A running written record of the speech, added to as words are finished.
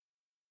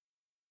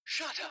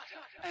Shut up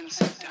and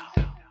sit down.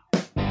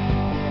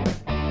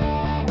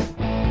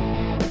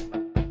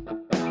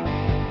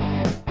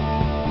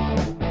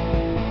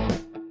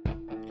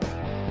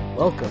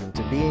 Welcome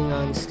to Being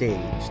on Stage,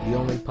 the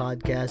only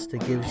podcast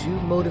that gives you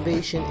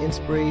motivation,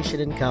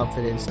 inspiration, and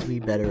confidence to be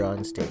better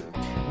on stage.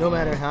 No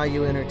matter how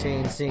you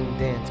entertain, sing,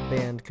 dance,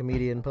 band,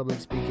 comedian, public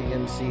speaking,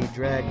 MC,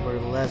 drag,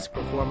 burlesque,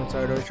 performance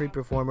art, or street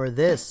performer,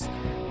 this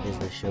is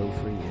the show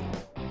for you.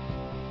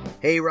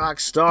 Hey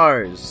rock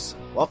stars!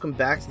 Welcome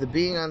back to the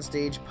Being on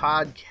Stage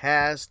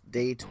podcast,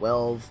 day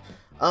 12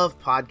 of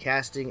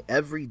podcasting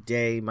every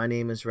day. My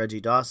name is Reggie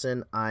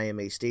Dawson. I am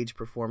a stage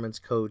performance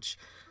coach,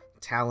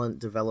 talent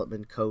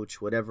development coach,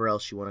 whatever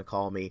else you want to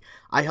call me.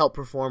 I help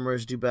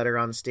performers do better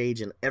on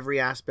stage in every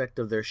aspect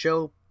of their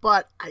show,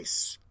 but I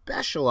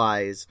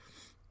specialize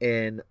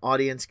in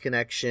audience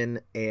connection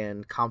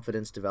and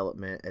confidence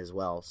development as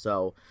well.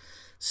 So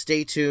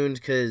stay tuned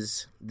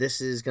because this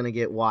is going to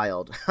get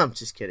wild. I'm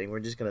just kidding.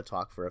 We're just going to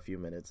talk for a few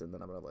minutes and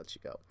then I'm going to let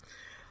you go.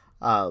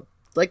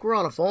 Like we're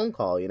on a phone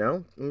call, you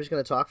know? I'm just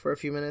going to talk for a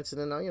few minutes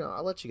and then,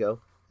 I'll let you go.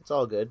 It's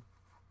all good.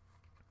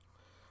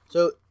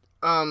 So,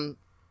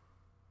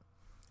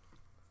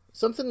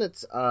 something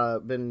that's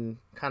been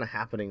kind of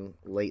happening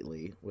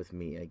lately with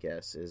me, I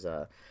guess, is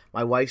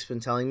my wife's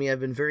been telling me I've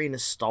been very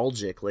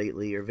nostalgic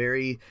lately, or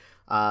very,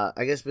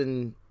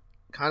 been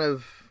kind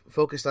of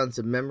focused on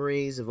some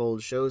memories of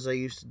old shows I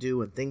used to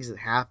do and things that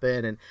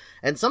happened,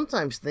 and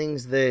sometimes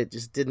things that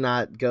just did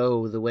not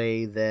go the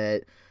way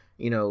that,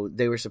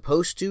 they were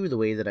supposed to, the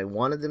way that I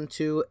wanted them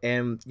to,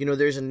 and,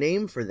 there's a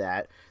name for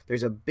that.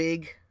 There's a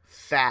big,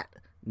 fat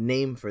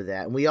name for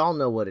that, and we all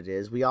know what it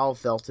is. We all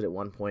felt it at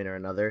one point or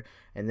another,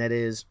 and that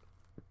is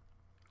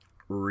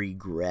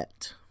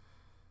regret.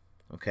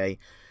 Okay,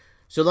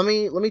 so let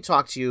me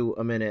talk to you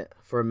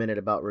for a minute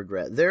about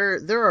regret.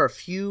 There are a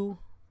few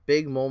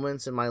big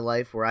moments in my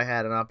life where I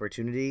had an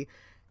opportunity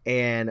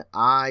and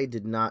I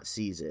did not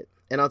seize it.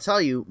 And I'll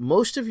tell you,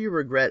 most of your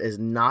regret is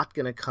not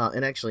going to come,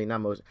 and actually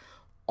not most,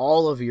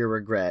 all of your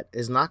regret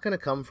is not going to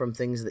come from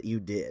things that you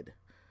did.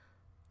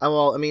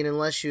 Well, I mean,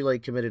 unless you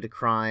committed a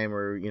crime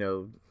or,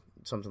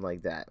 something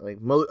like that.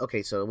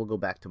 Okay, so we'll go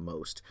back to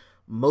most.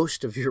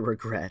 Most of your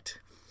regret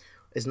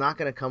is not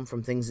going to come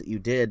from things that you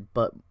did,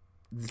 but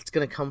it's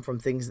going to come from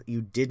things that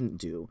you didn't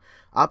do.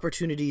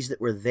 Opportunities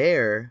that were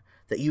there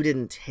that you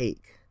didn't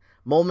take.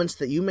 Moments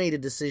that you made a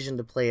decision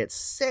to play it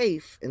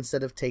safe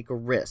instead of take a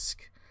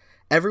risk.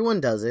 Everyone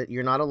does it.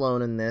 You're not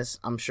alone in this.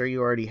 I'm sure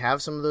you already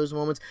have some of those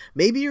moments.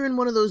 Maybe you're in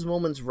one of those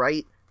moments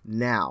right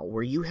now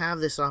where you have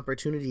this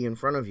opportunity in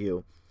front of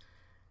you.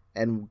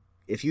 And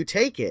if you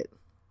take it,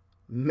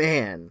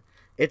 man,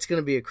 it's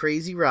going to be a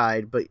crazy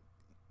ride, but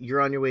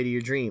you're on your way to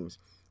your dreams.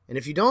 And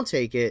if you don't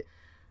take it,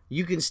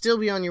 you can still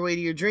be on your way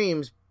to your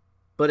dreams,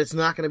 but it's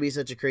not going to be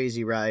such a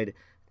crazy ride.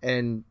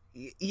 And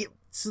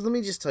so let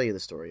me just tell you the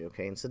story,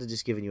 okay? Instead of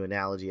just giving you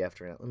analogy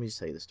after it, let me just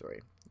tell you the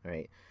story, all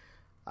right?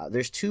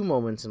 There's two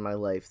moments in my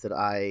life that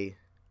I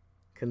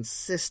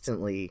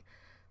consistently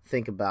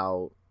think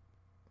about,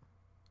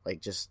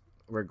 just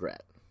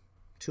regret.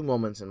 Two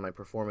moments in my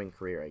performing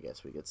career, I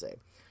guess we could say.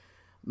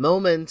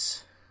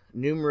 Moment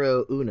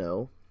numero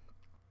uno,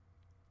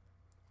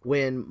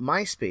 when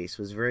MySpace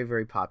was very,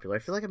 very popular. I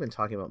feel like I've been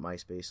talking about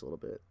MySpace a little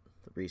bit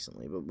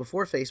recently, but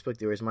before Facebook,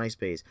 there was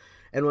MySpace.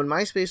 And when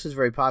MySpace was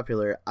very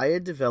popular, I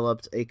had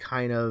developed a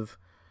kind of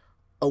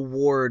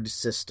award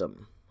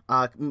system,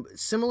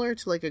 similar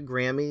to a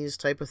Grammys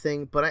type of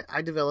thing, but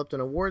I developed an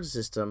award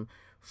system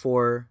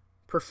for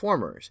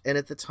performers. And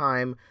at the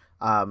time,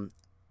 I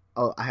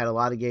had a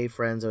lot of gay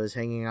friends I was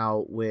hanging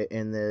out with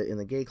in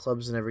the gay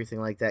clubs and everything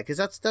like that, because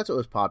that's what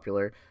was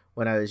popular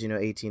when I was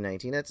 18,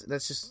 19.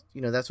 That's just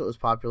that's what was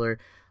popular.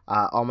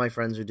 All my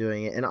friends were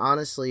doing it, and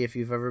honestly, if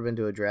you've ever been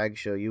to a drag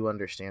show, you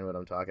understand what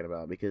I'm talking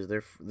about, because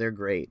they're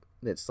great.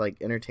 It's like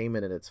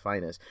entertainment at its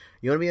finest.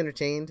 You want to be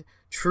entertained,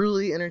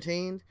 truly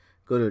entertained,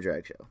 go to a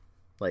drag show.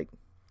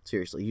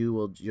 Seriously,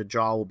 your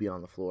jaw will be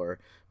on the floor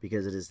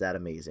because it is that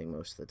amazing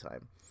most of the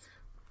time.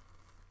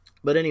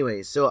 But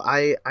anyways, so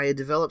I had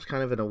developed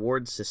kind of an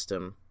award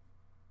system,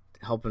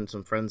 helping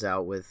some friends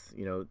out with,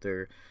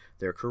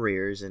 their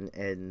careers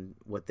and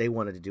what they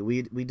wanted to do.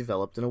 We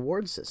developed an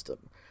award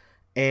system,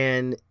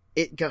 and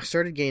it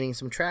started gaining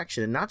some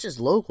traction, and not just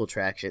local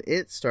traction.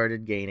 It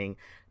started gaining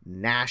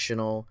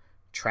national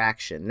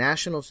traction,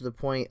 national to the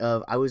point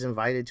of I was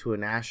invited to a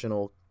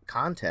national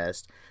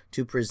contest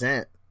to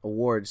present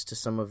awards to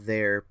some of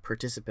their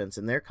participants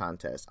in their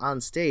contest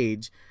on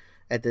stage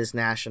at this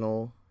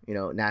national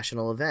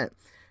event.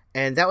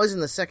 And that was in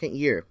the second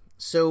year.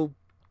 So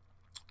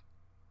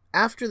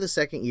after the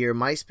second year,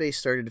 MySpace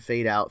started to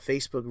fade out.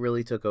 Facebook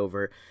really took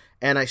over.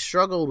 And I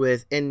struggled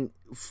with, and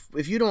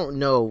if you don't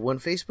know, when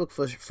Facebook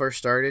first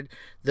started,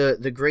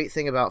 the great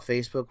thing about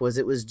Facebook was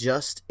it was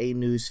just a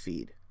news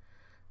feed.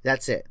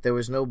 That's it. There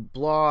was no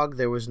blog.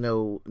 There was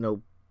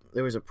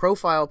there was a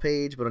profile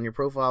page, but on your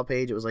profile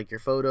page, it was your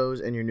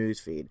photos and your news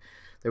feed.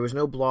 There was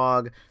no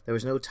blog. There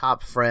was no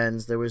top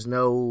friends. There was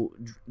no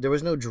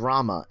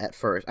drama at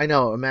first. I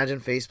know, imagine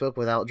Facebook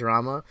without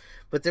drama,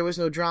 but there was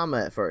no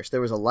drama at first.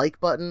 There was a like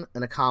button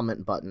and a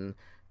comment button,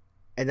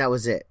 and that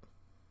was it.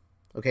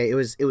 Okay, it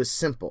was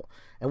simple.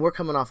 And we're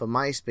coming off of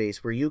MySpace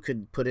where you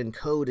could put in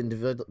code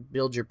and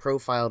build your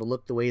profile to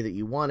look the way that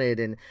you wanted,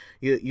 and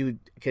you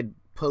could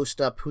post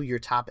up who your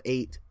top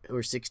 8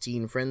 or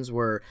 16 friends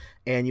were,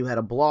 and you had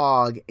a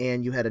blog,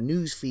 and you had a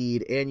news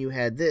feed, and you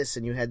had this,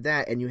 and you had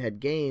that, and you had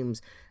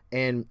games,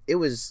 and it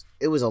was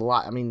a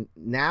lot. I mean,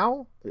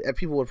 now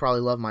people would probably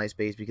love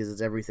MySpace because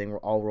it's everything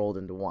all rolled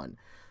into one.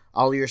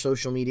 All your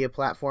social media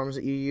platforms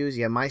that you use,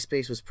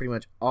 MySpace was pretty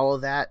much all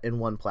of that in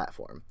one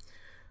platform.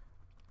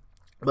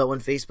 But when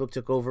Facebook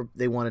took over,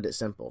 they wanted it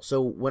simple.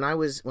 So when I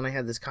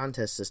had this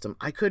contest system,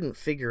 I couldn't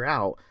figure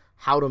out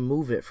how to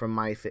move it from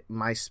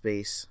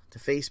MySpace to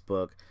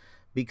Facebook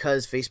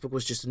because Facebook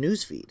was just a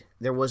news feed.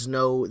 There was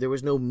no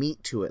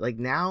meat to it. Like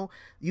now,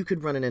 you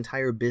could run an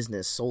entire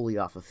business solely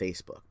off of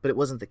Facebook, but it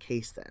wasn't the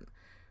case then.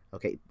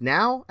 Okay,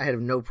 now I have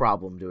no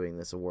problem doing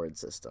this award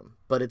system,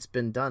 but it's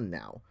been done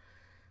now.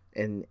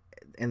 And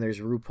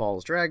there's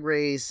RuPaul's Drag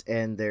Race,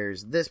 and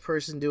there's this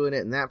person doing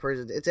it, and that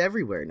person. It's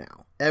everywhere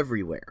now.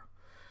 Everywhere.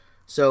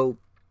 So,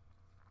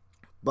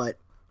 but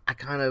I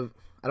don't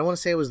want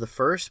to say I was the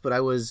first, but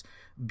I was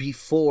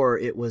before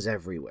it was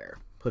everywhere.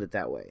 Put it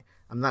that way.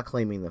 I'm not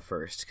claiming the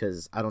first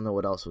because I don't know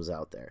what else was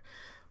out there.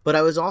 But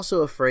I was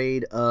also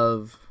afraid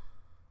of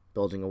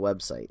building a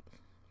website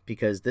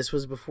because this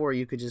was before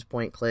you could just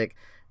point click.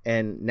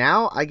 And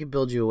now I could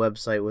build you a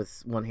website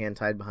with one hand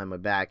tied behind my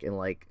back in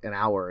like an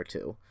hour or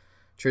two.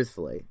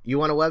 Truthfully. You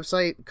want a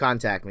website?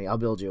 Contact me. I'll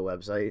build you a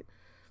website.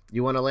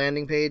 You want a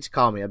landing page?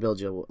 Call me. I'll build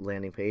you a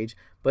landing page.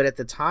 But at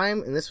the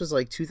time, and this was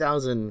like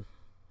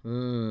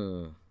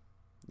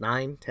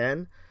 2009,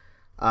 10,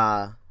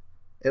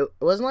 it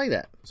wasn't like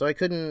that. So I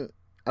couldn't,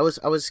 I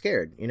was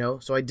scared,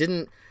 so I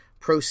didn't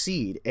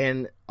proceed.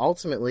 And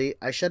ultimately,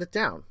 I shut it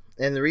down.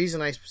 And the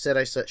reason I said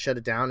I shut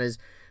it down is,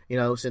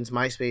 since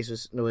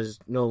MySpace was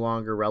no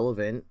longer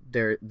relevant,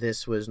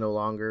 this was no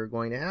longer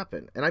going to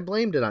happen. And I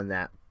blamed it on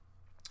that.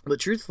 But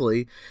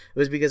truthfully, it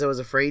was because I was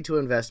afraid to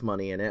invest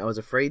money in it. I was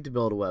afraid to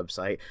build a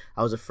website.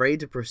 I was afraid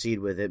to proceed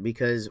with it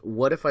because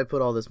what if I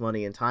put all this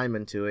money and time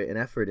into it and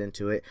effort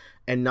into it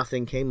and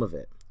nothing came of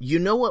it? You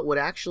know what would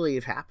actually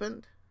have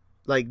happened?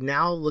 Like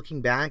now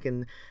looking back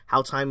and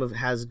how time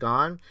has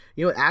gone,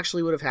 what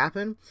actually would have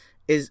happened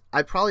is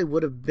I probably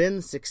would have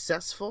been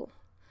successful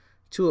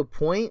to a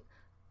point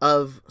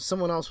of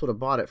someone else would have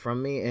bought it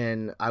from me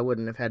and I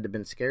wouldn't have had to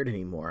been scared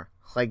anymore.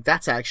 Like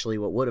that's actually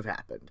what would have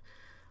happened.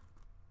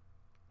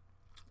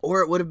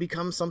 Or it would have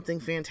become something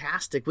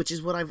fantastic, which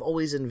is what I've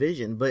always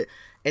envisioned.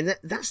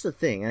 That's the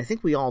thing. I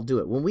think we all do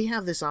it. When we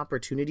have this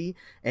opportunity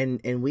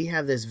and we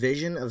have this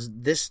vision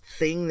of this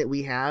thing that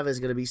we have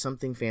is going to be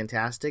something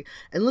fantastic.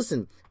 And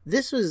listen,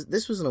 this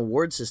was an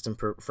award system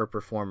for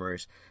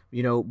performers,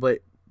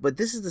 but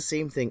this is the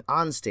same thing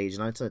on stage.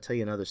 And I'm going to tell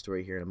you another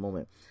story here in a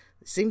moment.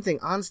 Same thing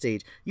on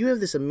stage. You have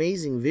this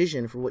amazing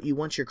vision for what you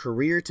want your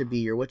career to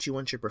be or what you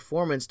want your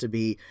performance to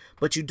be,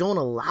 but you don't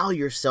allow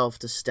yourself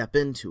to step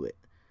into it.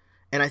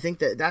 And I think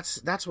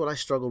that's what I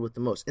struggled with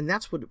the most, and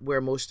that's where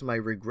most of my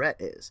regret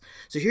is.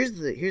 So here's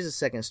the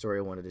second story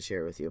I wanted to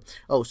share with you.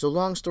 Oh, so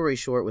long story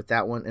short with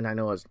that one, and I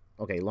know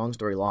long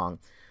story long,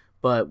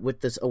 but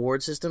with this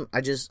award system,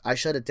 I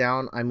shut it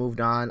down. I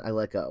moved on. I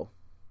let go,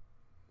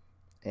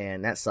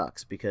 and that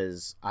sucks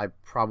because I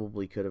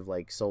probably could have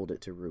sold it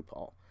to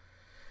RuPaul.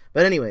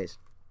 But anyways,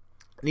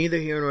 neither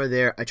here nor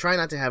there. I try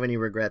not to have any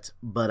regrets,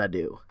 but I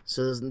do.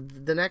 So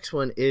the next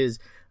one is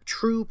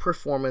true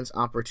performance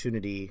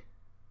opportunity.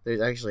 There's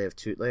actually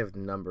I have a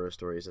number of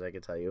stories that I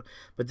could tell you,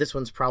 but this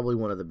one's probably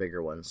one of the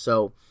bigger ones.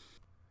 So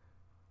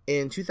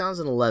in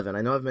 2011,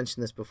 I know I've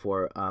mentioned this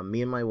before,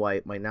 me and my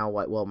wife, my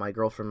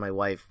girlfriend, my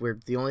wife,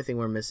 the only thing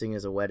we're missing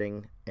is a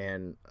wedding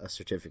and a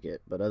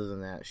certificate, but other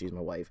than that, she's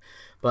my wife.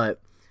 But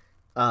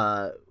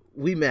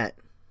we met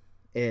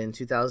in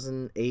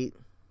 2008,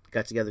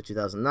 got together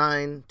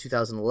 2009,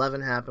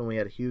 2011 happened, we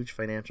had a huge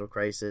financial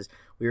crisis,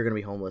 we were going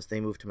to be homeless, they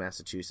moved to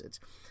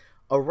Massachusetts.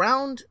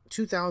 Around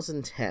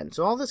 2010,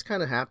 so all this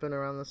kind of happened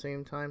around the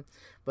same time,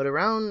 but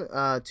around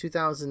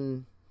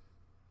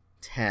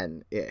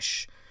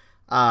 2010-ish,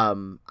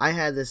 I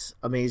had this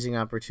amazing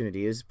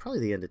opportunity. It was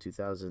probably the end of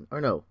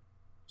 2012.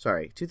 So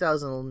it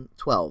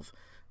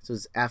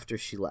was after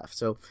she left.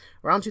 So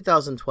around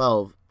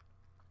 2012,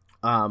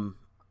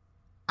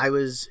 I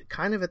was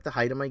kind of at the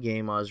height of my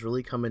game. I was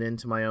really coming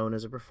into my own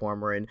as a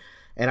performer, and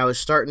I was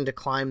starting to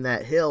climb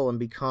that hill and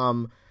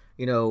become,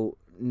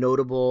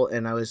 notable,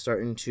 and I was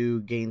starting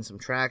to gain some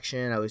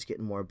traction. I was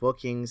getting more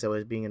bookings. I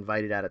was being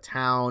invited out of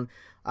town.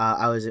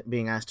 I was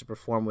being asked to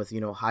perform with,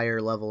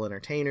 higher level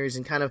entertainers,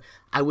 and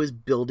I was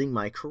building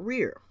my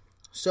career.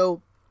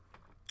 So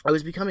I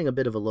was becoming a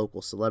bit of a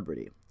local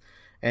celebrity.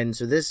 And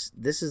so this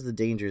is the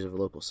dangers of a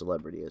local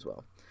celebrity as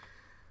well.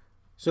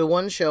 So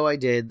one show I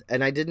did,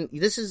 and I didn't.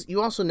 This is,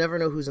 you also never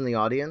know who's in the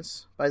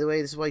audience. By the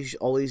way, this is why you should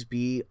always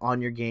be on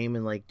your game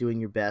and like doing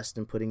your best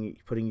and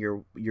putting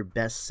your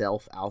best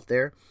self out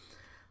there.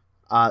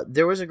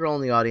 There was a girl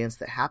in the audience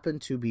that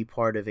happened to be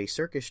part of a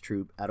circus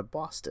troupe out of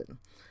Boston,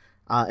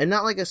 and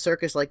not like a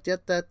circus like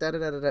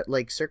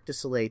like Cirque du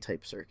Soleil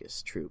type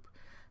circus troupe,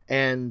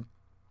 and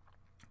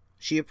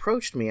she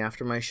approached me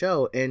after my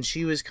show, and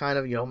she was kind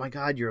of, oh my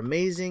God, you're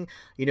amazing.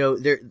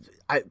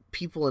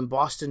 People in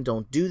Boston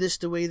don't do this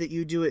the way that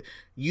you do it.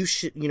 You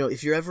should,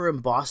 if you're ever in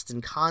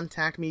Boston,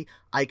 contact me.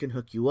 I can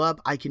hook you up.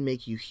 I can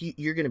make you,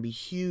 you're going to be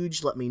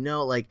huge. Let me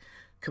know. Like,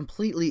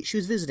 completely, she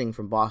was visiting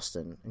from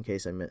Boston, in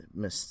case I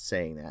missed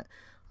saying that.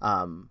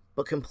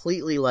 But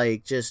completely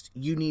like, just,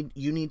 you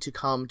need to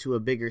come to a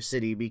bigger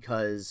city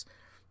because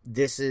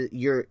this is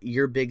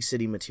your big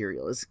city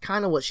material. It's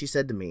kind of what she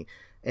said to me.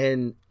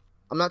 And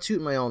I'm not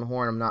tooting my own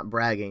horn, I'm not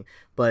bragging,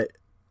 but,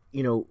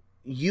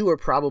 you are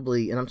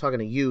probably, and I'm talking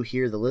to you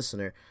here, the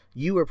listener,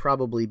 you are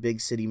probably big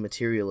city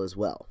material as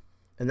well.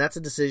 And that's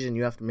a decision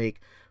you have to make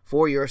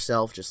for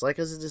yourself, just like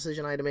as a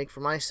decision I had to make for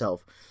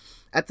myself.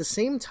 At the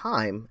same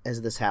time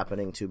as this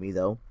happening to me,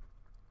 though,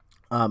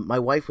 my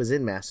wife was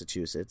in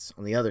Massachusetts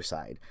on the other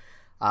side.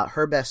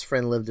 Her best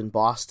friend lived in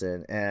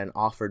Boston and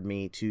offered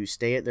me to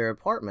stay at their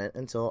apartment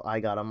until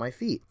I got on my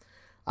feet,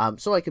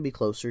 so I could be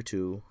closer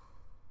to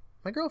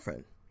my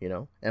girlfriend.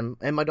 And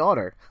my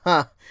daughter.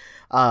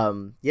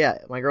 Yeah,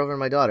 my girlfriend and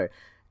my daughter.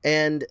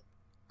 And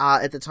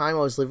at the time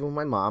I was living with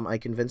my mom, I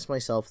convinced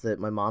myself that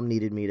my mom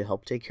needed me to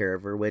help take care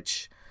of her,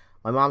 which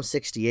my mom's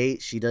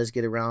 68. She does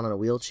get around on a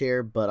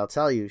wheelchair, but I'll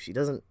tell you, she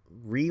doesn't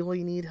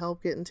really need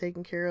help getting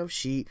taken care of.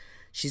 She's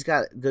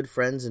got good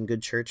friends and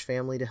good church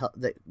family to help,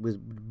 that was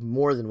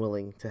more than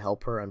willing to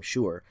help her, I'm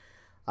sure,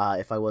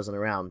 if I wasn't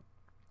around.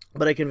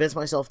 But I convinced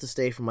myself to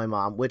stay for my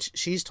mom, which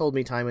she's told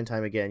me time and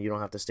time again, you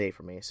don't have to stay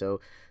for me. So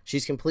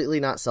she's completely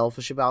not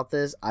selfish about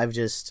this.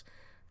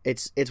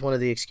 It's one of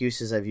the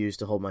excuses I've used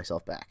to hold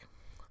myself back.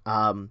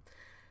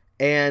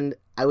 And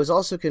I was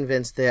also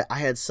convinced that I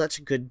had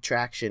such good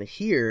traction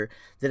here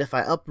that if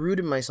I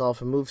uprooted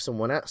myself and moved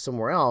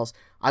somewhere else,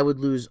 I would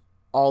lose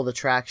all the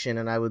traction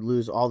and I would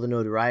lose all the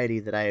notoriety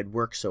that I had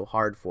worked so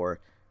hard for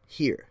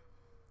here.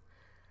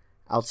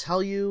 I'll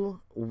tell you,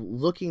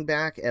 looking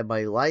back at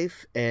my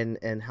life and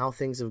how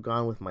things have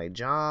gone with my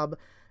job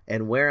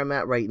and where I'm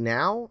at right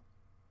now,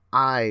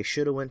 I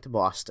should have went to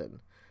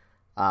Boston.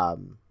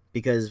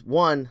 Because,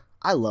 one,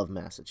 I love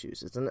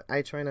Massachusetts. And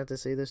I try not to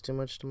say this too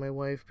much to my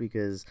wife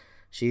because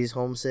she's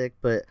homesick,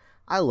 but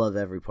I love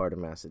every part of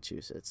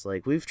Massachusetts.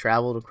 Like, we've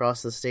traveled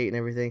across the state and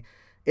everything.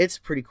 It's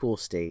a pretty cool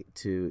state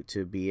to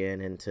be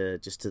in and to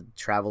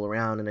travel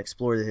around and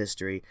explore the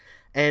history.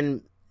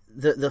 And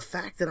the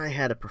fact that I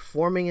had a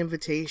performing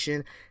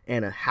invitation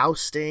and a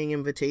house staying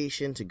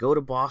invitation to go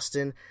to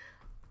Boston,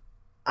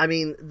 I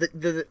mean,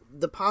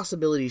 the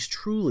possibilities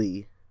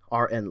truly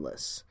are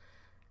endless.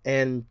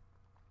 And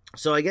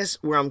so I guess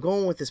where I'm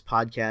going with this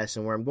podcast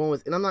and where I'm going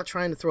with, and I'm not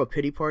trying to throw a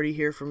pity party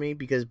here for me,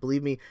 because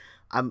believe me,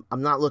 I'm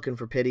not looking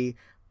for pity.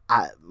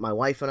 My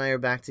wife and I are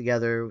back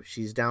together.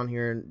 She's down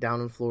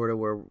in Florida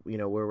where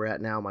we're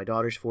at now. My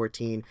daughter's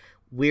 14.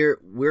 We're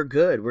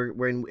good.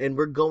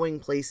 We're going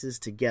places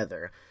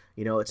together.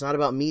 It's not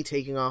about me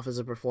taking off as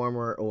a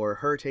performer or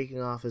her taking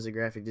off as a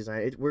graphic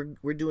designer.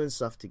 We're doing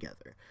stuff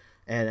together,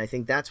 and I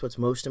think that's what's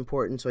most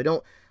important. So I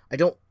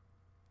don't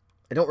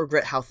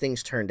regret how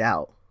things turned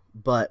out,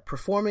 but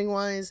performing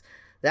wise,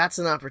 that's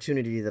an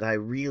opportunity that I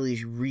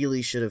really,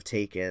 really should have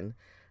taken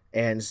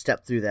and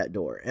stepped through that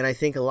door. And I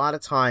think a lot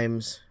of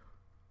times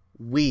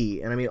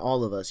and I mean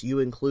all of us, you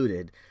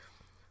included,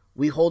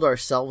 we hold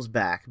ourselves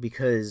back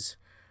because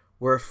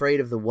we're afraid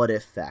of the what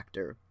if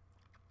factor.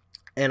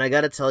 And I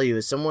got to tell you,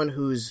 as someone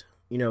who's,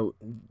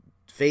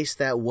 faced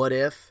that what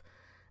if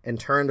and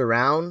turned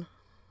around,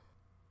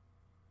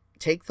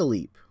 take the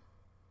leap,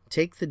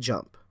 take the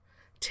jump,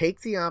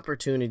 take the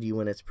opportunity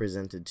when it's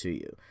presented to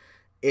you.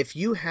 If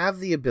you have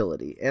the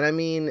ability, and I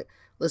mean,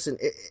 listen,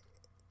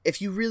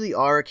 if you really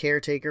are a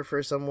caretaker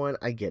for someone,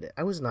 I get it.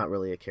 I was not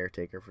really a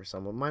caretaker for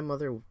someone. My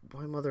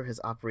mother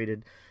has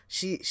operated,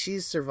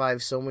 she's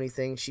survived so many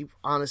things. She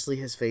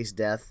honestly has faced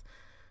death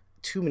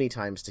too many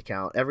times to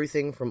count.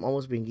 Everything from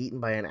almost being eaten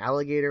by an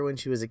alligator when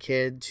she was a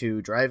kid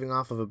to driving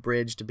off of a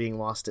bridge to being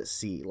lost at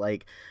sea.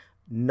 Like,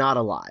 not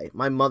a lie.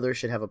 My mother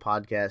should have a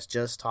podcast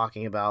just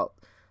talking about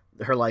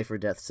her life or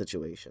death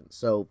situation.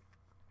 So,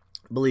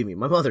 believe me,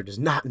 my mother does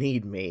not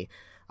need me.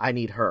 I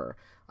need her.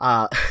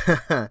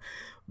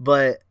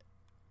 But,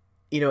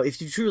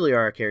 if you truly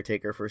are a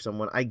caretaker for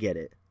someone, I get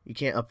it. You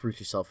can't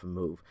uproot yourself and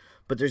move.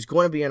 But there's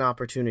going to be an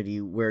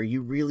opportunity where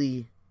you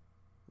really,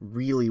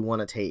 really want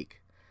to take.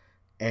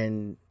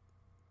 And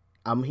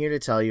I'm here to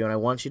tell you, and I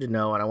want you to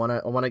know,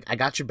 and I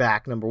got your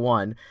back, number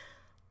one.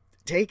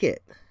 Take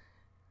it.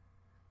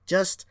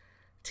 Just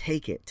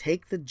take it.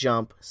 Take the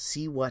jump.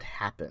 See what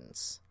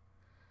happens.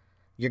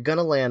 You're going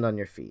to land on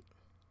your feet.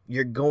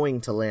 You're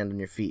going to land on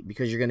your feet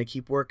because you're going to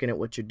keep working at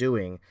what you're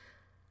doing,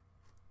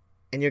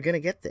 and you're going to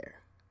get there.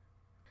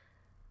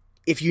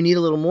 if you need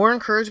a little more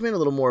encouragement, a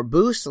little more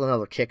boost,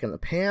 another kick in the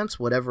pants,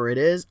 whatever it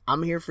is,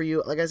 I'm here for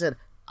you. Like I said,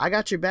 I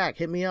got your back.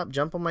 Hit me up.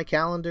 Jump on my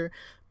calendar,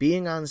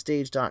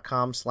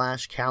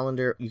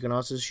 beingonstage.com/calendar. You can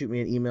also shoot me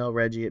an email,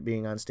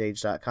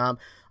 Reggie@beingonstage.com.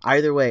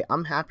 Either way,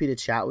 I'm happy to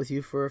chat with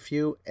you for a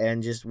few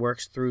and just work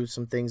through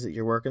some things that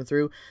you're working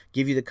through,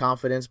 give you the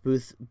confidence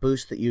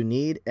boost that you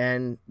need,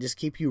 and just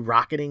keep you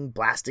rocketing,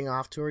 blasting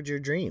off towards your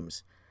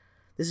dreams.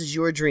 This is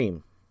your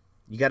dream.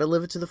 You got to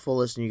live it to the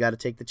fullest, and you got to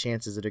take the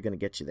chances that are going to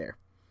get you there.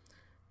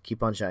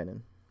 Keep on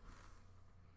shining.